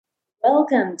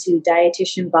Welcome to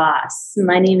Dietitian Boss.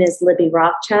 My name is Libby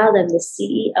Rothschild. I'm the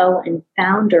CEO and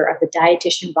founder of the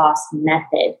Dietitian Boss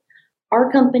Method.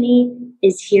 Our company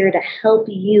is here to help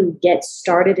you get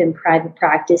started in private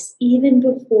practice even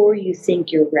before you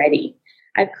think you're ready.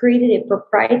 I've created a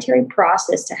proprietary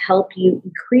process to help you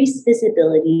increase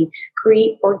visibility,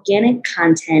 create organic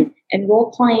content,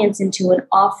 enroll clients into an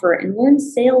offer, and learn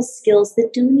sales skills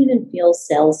that don't even feel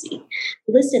salesy.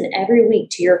 Listen every week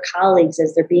to your colleagues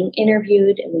as they're being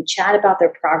interviewed, and we chat about their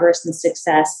progress and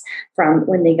success from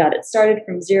when they got it started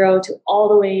from zero to all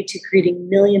the way to creating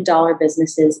million-dollar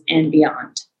businesses and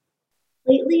beyond.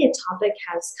 Lately, a topic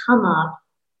has come up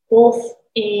both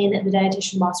in the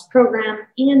Dietitian Boss program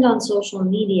and on social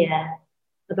media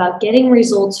about getting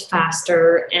results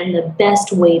faster and the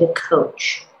best way to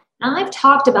coach. Now, I've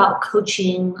talked about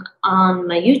coaching on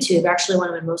my YouTube. Actually, one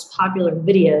of my most popular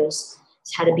videos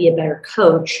is how to be a better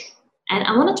coach. And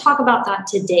I want to talk about that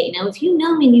today. Now, if you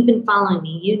know me and you've been following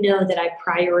me, you know that I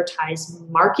prioritize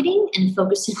marketing and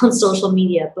focusing on social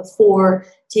media before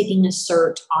taking a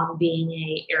cert on being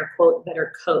a, air quote,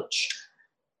 better coach.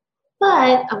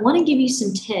 But I want to give you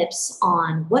some tips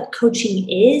on what coaching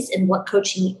is and what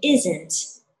coaching isn't,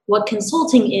 what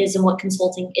consulting is and what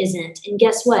consulting isn't. And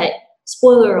guess what?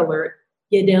 Spoiler alert,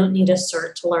 you don't need a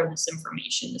cert to learn this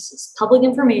information. This is public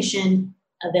information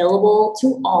available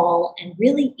to all and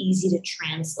really easy to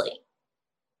translate.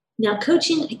 Now,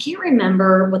 coaching, I can't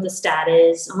remember what the stat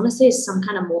is. I want to say it's some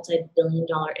kind of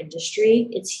multi-billion-dollar industry.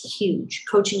 It's huge.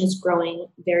 Coaching is growing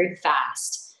very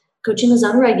fast. Coaching is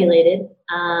unregulated.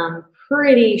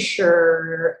 Pretty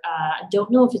sure, I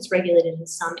don't know if it's regulated in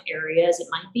some areas, it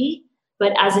might be,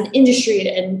 but as an industry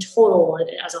in total,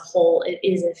 as a whole, it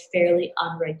is a fairly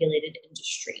unregulated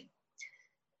industry.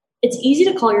 It's easy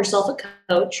to call yourself a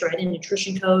coach, right? A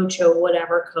nutrition coach or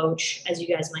whatever coach, as you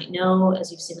guys might know,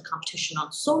 as you've seen the competition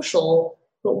on social,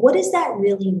 but what does that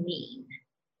really mean?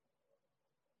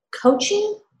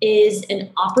 Coaching is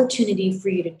an opportunity for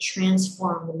you to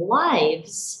transform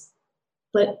lives,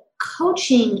 but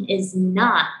coaching is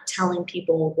not telling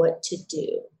people what to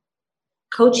do.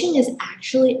 Coaching is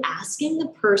actually asking the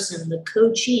person, the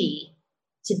coachee,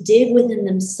 to dig within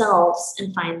themselves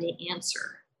and find the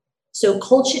answer. So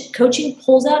coaching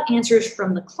pulls out answers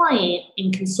from the client,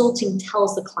 and consulting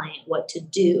tells the client what to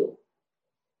do.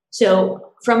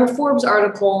 So from a Forbes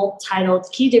article titled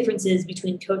Key Differences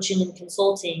Between Coaching and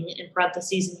Consulting, in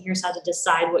parentheses, and here's how to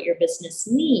decide what your business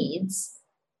needs,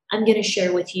 I'm going to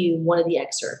share with you one of the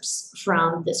excerpts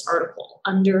from this article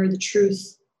under the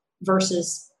truth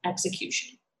versus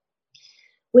execution.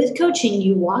 With coaching,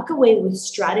 you walk away with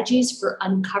strategies for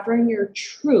uncovering your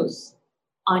truth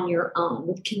on your own.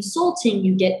 With consulting,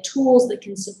 you get tools that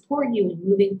can support you in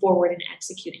moving forward and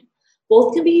executing.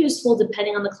 Both can be useful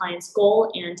depending on the client's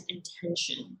goal and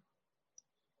intention.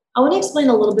 I want to explain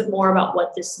a little bit more about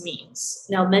what this means.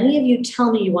 Now, many of you tell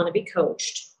me you want to be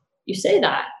coached. You say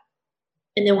that.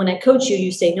 And then when I coach you, you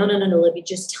say, no, Libby,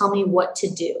 just tell me what to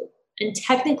do. And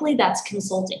technically that's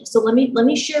consulting. So let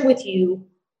me share with you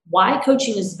why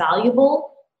coaching is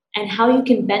valuable and how you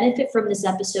can benefit from this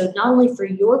episode, not only for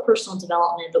your personal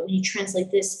development, but when you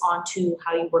translate this onto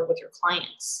how you work with your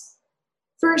clients.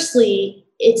 Firstly,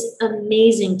 it's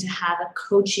amazing to have a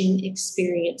coaching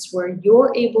experience where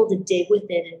you're able to dig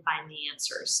within and find the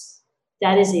answers.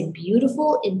 That is a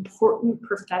beautiful, important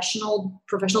professional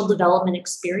development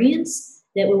experience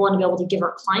that we want to be able to give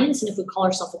our clients. And if we call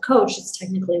ourselves a coach, it's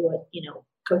technically what,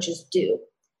 coaches do.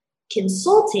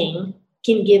 Consulting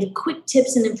can give quick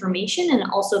tips and information, and it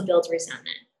also builds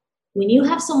resentment. When you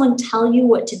have someone tell you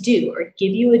what to do or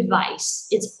give you advice,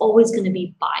 it's always going to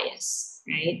be bias,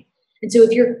 right? And so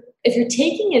if you're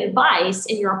taking advice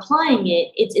and you're applying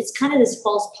it, it's kind of this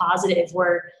false positive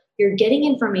where you're getting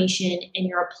information and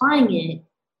you're applying it,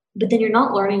 but then you're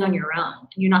not learning on your own and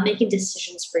you're not making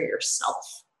decisions for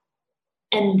yourself.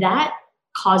 And that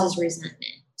causes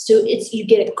resentment. So you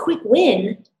get a quick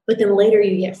win, but then later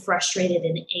you get frustrated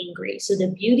and angry. So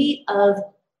the beauty of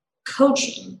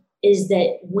coaching is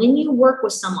that when you work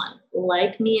with someone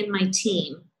like me and my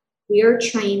team, we are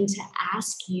trained to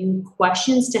ask you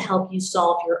questions to help you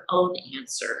solve your own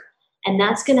answer. And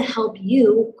that's going to help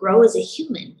you grow as a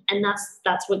human. And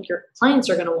that's what your clients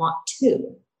are going to want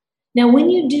too. Now, when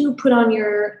you do put on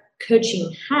your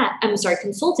consulting hat, as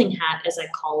I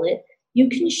call it, you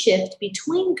can shift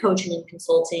between coaching and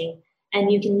consulting,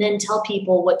 and you can then tell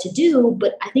people what to do.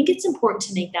 But I think it's important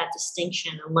to make that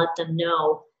distinction and let them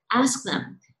know, ask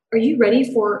them, are you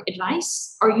ready for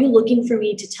advice? Are you looking for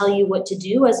me to tell you what to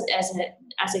do as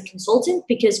a consultant?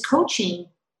 Because coaching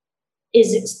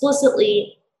is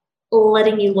explicitly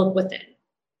letting you look within.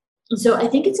 And so I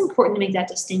think it's important to make that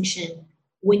distinction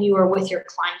when you are with your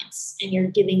clients and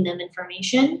you're giving them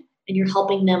information and you're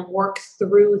helping them work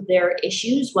through their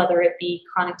issues, whether it be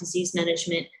chronic disease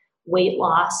management, weight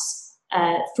loss,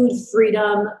 food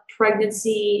freedom,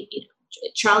 pregnancy,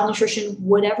 child nutrition,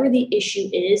 whatever the issue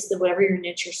is, that whatever your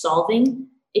niche you're solving,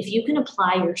 if you can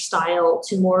apply your style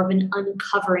to more of an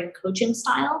uncovering coaching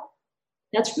style,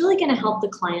 that's really going to help the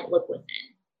client look within.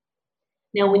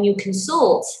 Now, when you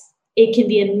consult, it can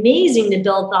be amazing to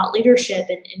build thought leadership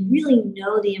and really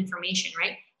know the information,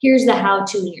 right? Here's the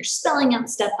how-to, and you're spelling out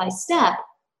step by step.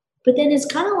 But then it's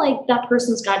kind of like that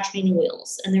person's got training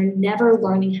wheels and they're never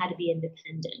learning how to be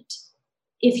independent.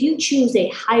 If you choose a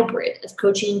hybrid of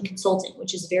coaching and consulting,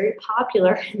 which is very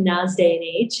popular in now's day and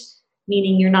age,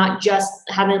 meaning you're not just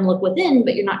having them look within,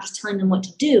 but you're not just telling them what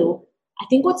to do, I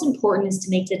think what's important is to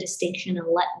make the distinction and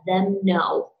let them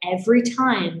know every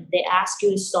time they ask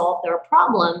you to solve their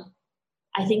problem.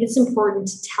 I think it's important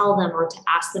to tell them or to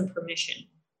ask them permission.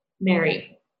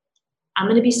 Mary, I'm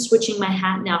going to be switching my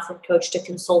hat now from coach to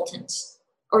consultant.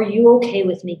 Are you okay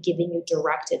with me giving you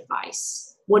direct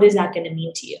advice? What is that going to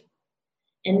mean to you?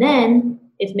 And then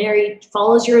if Mary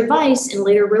follows your advice and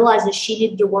later realizes she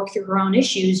needed to work through her own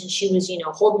issues and she was,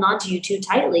 holding on to you too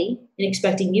tightly and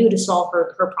expecting you to solve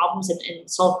her problems and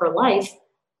solve her life,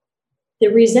 the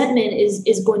resentment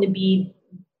is going to be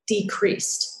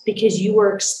decreased because you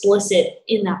were explicit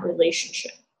in that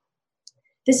relationship.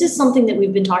 This is something that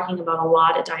we've been talking about a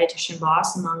lot at Dietitian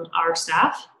Boss among our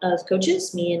staff of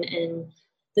coaches, me and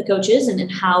the coaches,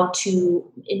 and how to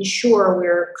ensure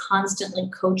we're constantly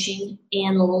coaching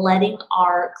and letting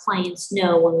our clients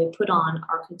know when we put on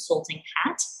our consulting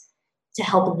hat to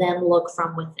help them look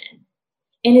from within.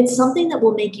 And it's something that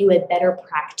will make you a better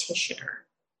practitioner.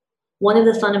 One of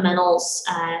the fundamentals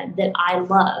that I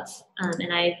love,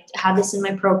 and I have this in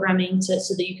my programming so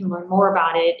that you can learn more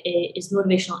about it, is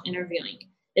motivational interviewing.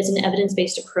 It's an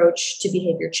evidence-based approach to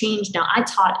behavior change. Now, I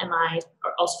taught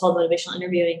also called motivational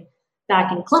interviewing.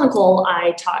 Back in clinical,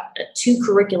 I taught 2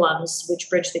 curriculums which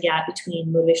bridge the gap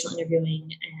between motivational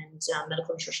interviewing and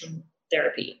medical nutrition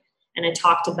therapy. And I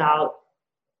talked about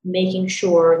making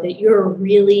sure that you're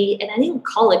really, and I didn't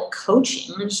call it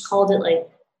coaching, I just called it like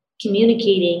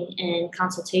communicating and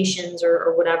consultations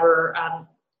or whatever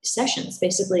sessions,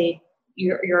 basically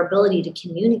your ability to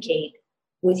communicate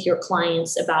with your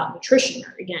clients about nutrition,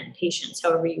 or again, patients,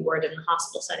 however you word it in the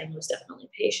hospital setting, was definitely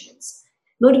patients.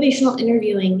 Motivational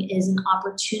interviewing is an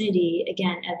opportunity,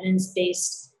 again,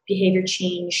 evidence-based behavior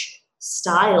change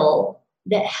style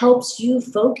that helps you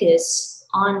focus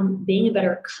on being a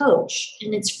better coach.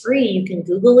 And it's free. You can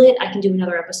Google it. I can do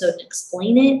another episode and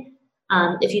explain it.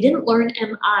 If you didn't learn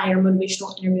MI or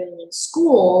motivational interviewing in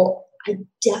school, I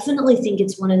definitely think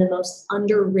it's one of the most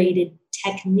underrated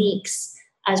techniques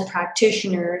as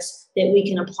practitioners that we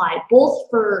can apply, both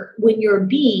for when you're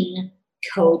being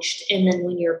coached and then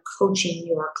when you're coaching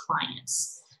your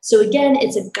clients. So again,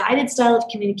 it's a guided style of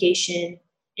communication,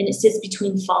 and it sits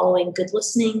between following, good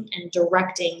listening, and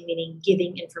directing, meaning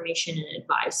giving information and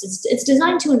advice. It's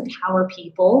designed to empower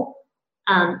people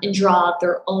and draw out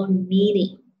their own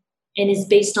meaning, and is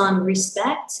based on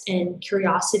respect and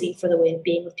curiosity for the way of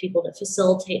being with people that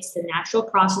facilitates the natural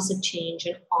process of change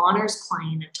and honors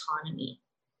client autonomy.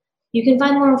 You can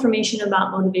find more information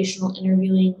about motivational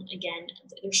interviewing. Again,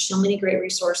 there's so many great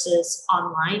resources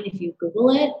online if you Google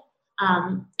it.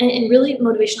 And really,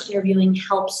 motivational interviewing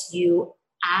helps you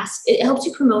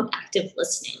promote active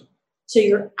listening. So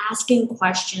you're asking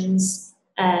questions,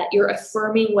 you're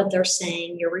affirming what they're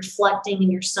saying, you're reflecting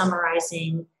and you're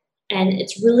summarizing. And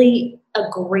it's really a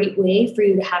great way for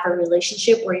you to have a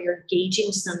relationship where you're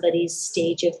gauging somebody's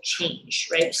stage of change,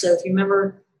 right? So if you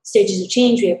remember stages of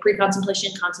change, we have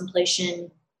pre-contemplation,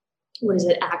 contemplation,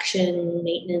 action,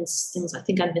 maintenance, things. I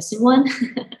think I'm missing one.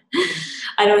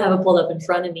 I don't have it pulled up in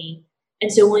front of me.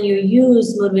 And so when you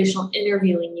use motivational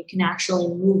interviewing, you can actually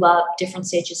move up different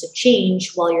stages of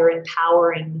change while you're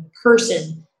empowering the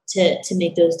person to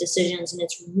make those decisions. And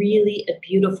it's really a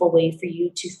beautiful way for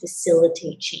you to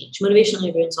facilitate change. Motivational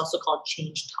interviewing is also called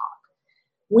change talk.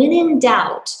 When in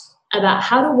doubt about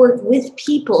how to work with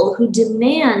people who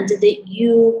demand that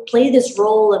you play this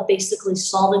role of basically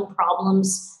solving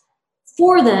problems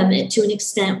for them to an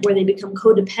extent where they become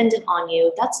codependent on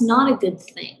you, that's not a good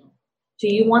thing. So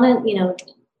you want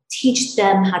to, teach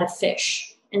them how to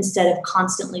fish instead of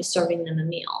constantly serving them a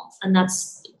meal. And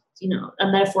that's, a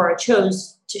metaphor I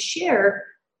chose to share.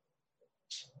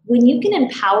 When you can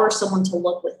empower someone to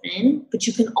look within, but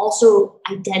you can also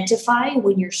identify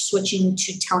when you're switching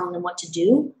to telling them what to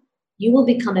do, you will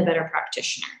become a better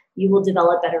practitioner. You will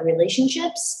develop better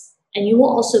relationships, and you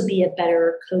will also be a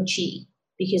better coachee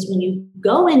Because when you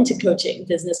go into coaching,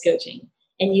 business coaching,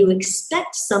 and you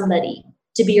expect somebody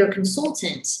to be your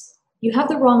consultant, you have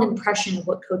the wrong impression of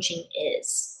what coaching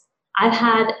is. I've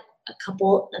had a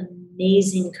couple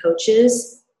amazing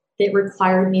coaches that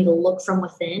required me to look from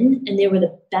within, and they were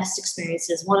the best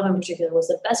experiences. One of them in particular was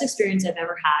the best experience I've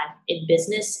ever had in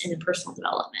business and in personal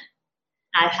development.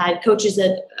 I've had coaches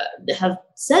that have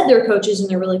said they're coaches and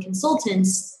they're really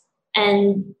consultants,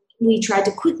 and we tried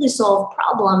to quickly solve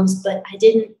problems, but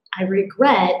I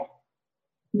regret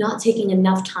not taking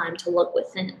enough time to look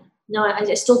within. No,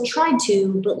 I still tried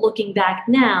to, but looking back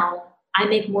now, I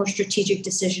make more strategic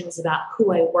decisions about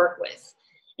who I work with.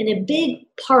 And a big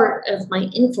part of my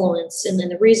influence, and then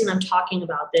the reason I'm talking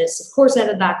about this, of course, I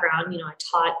have a background. I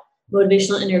taught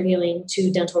motivational interviewing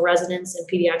to dental residents and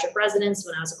pediatric residents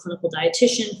when I was a clinical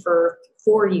dietitian for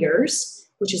 4 years,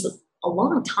 which is a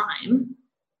long time.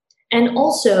 And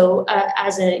also,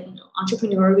 as an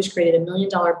entrepreneur who's created $1 million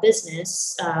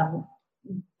business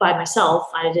by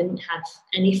myself, I didn't have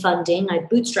any funding. I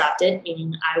bootstrapped it,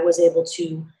 meaning I was able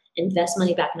to invest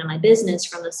money back into my business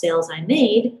from the sales I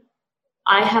made.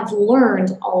 I have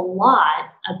learned a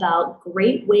lot about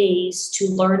great ways to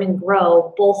learn and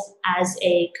grow, both as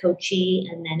a coachee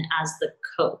and then as the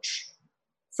coach.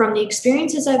 From the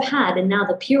experiences I've had and now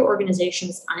the peer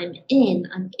organizations I'm in,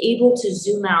 I'm able to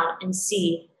zoom out and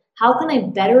see how can I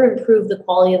better improve the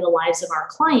quality of the lives of our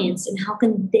clients, and how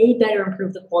can they better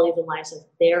improve the quality of the lives of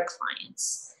their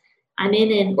clients. I'm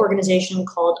in an organization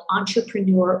called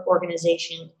Entrepreneur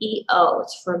Organization EO.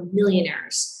 It's for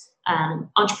millionaires,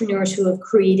 entrepreneurs who have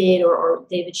created or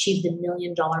they've achieved the $1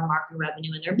 million mark in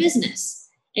revenue in their business.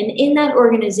 And in that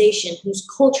organization, whose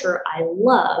culture I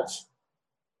love,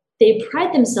 they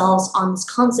pride themselves on this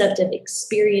concept of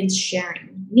experience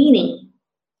sharing, meaning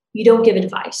you don't give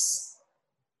advice.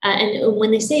 And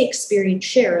when they say experience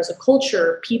share as a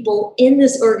culture, people in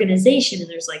this organization, and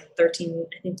there's like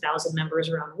 13,000 members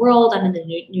around the world. I'm in the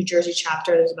New Jersey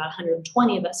chapter. There's about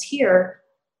 120 of us here.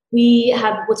 We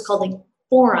have what's called a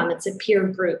forum. It's a peer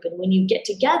group. And when you get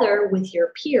together with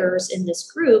your peers in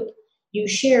this group, you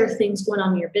share things going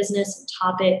on in your business and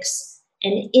topics.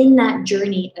 And in that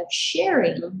journey of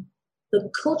sharing, the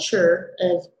culture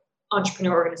of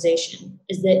entrepreneur organization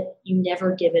is that you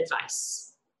never give advice.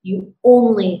 You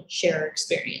only share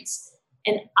experience.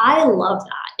 And I love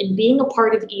that. And being a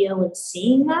part of EO and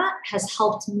seeing that has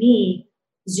helped me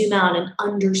zoom out and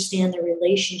understand the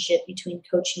relationship between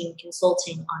coaching and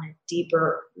consulting on a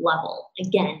deeper level.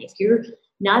 Again, if you're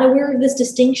not aware of this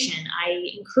distinction,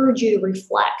 I encourage you to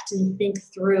reflect and think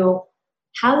through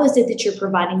how is it that you're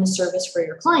providing the service for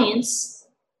your clients.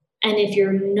 And if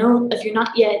you're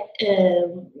not yet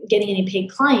getting any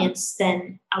paid clients,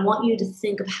 then I want you to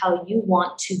think of how you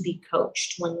want to be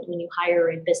coached. When you hire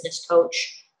a business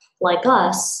coach like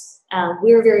us,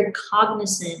 we're very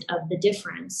cognizant of the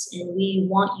difference, and we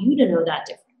want you to know that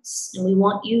difference. And we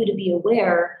want you to be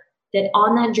aware that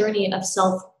on that journey of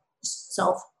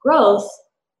self-growth,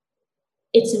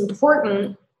 it's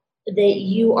important that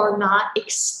you are not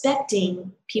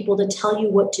expecting people to tell you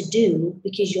what to do,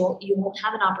 because you won't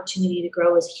have an opportunity to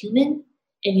grow as a human,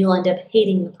 and you'll end up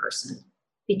hating the person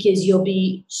because you'll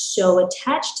be so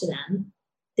attached to them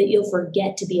that you'll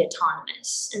forget to be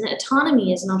autonomous. And the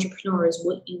autonomy as an entrepreneur is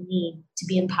what you need to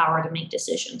be empowered to make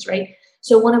decisions, right?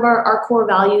 So one of our core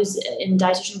values in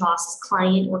Dietitian Boss is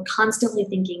client. We're constantly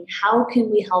thinking, how can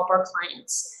we help our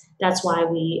clients? That's why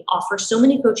we offer so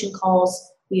many coaching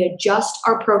calls. We adjust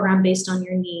our program based on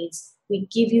your needs. We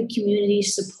give you community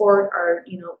support,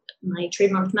 my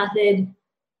trademark method.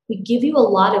 We give you a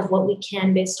lot of what we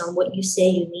can based on what you say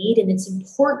you need. And it's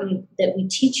important that we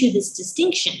teach you this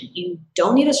distinction. You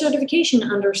don't need a certification to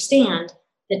understand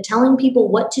that telling people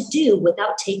what to do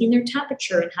without taking their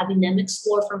temperature and having them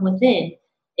explore from within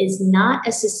is not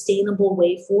a sustainable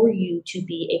way for you to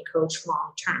be a coach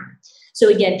long term. So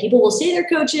again, people will say they're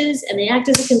coaches and they act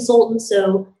as a consultant.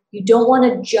 So you don't want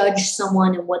to judge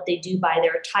someone and what they do by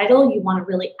their title. You want to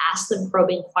really ask them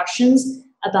probing questions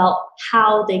about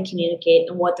how they communicate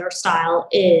and what their style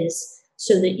is,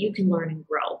 so that you can learn and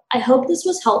grow. I hope this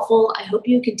was helpful. I hope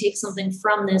you can take something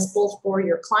from this, both for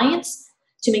your clients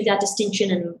to make that distinction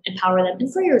and empower them,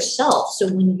 and for yourself. So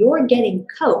when you're getting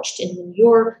coached and when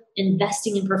you're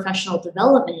investing in professional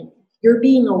development, you're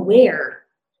being aware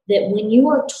that when you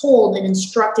are told and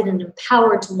instructed and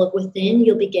empowered to look within,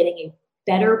 you'll be getting a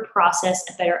better process,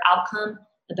 a better outcome,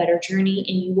 a better journey,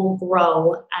 and you will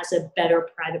grow as a better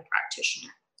private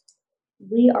practitioner.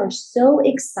 We are so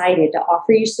excited to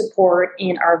offer you support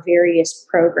in our various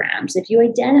programs. If you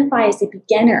identify as a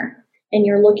beginner and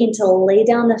you're looking to lay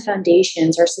down the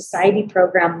foundations, our society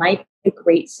program might a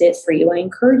great fit for you. I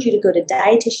encourage you to go to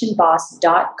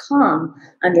dietitianboss.com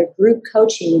under group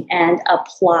coaching and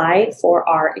apply for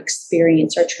our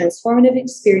experience, our transformative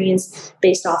experience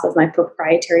based off of my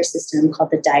proprietary system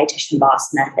called the Dietitian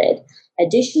Boss Method.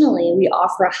 Additionally, we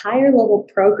offer a higher level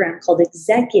program called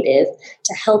Executive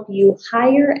to help you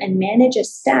hire and manage a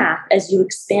staff as you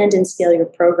expand and scale your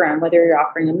program, whether you're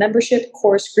offering a membership,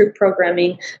 course, group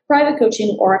programming, private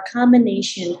coaching, or a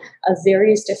combination of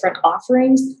various different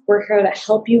offerings. We're here to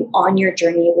help you on your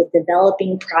journey with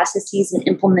developing processes and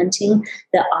implementing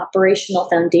the operational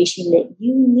foundation that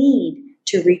you need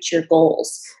to reach your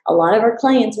goals. A lot of our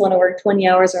clients want to work 20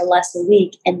 hours or less a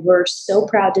week, and we're so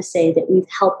proud to say that we've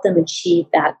helped them achieve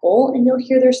that goal, and you'll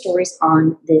hear their stories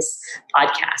on this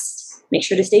podcast. Make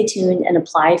sure to stay tuned and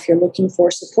apply if you're looking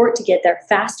for support to get there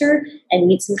faster and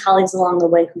meet some colleagues along the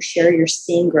way who share your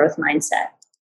same growth mindset.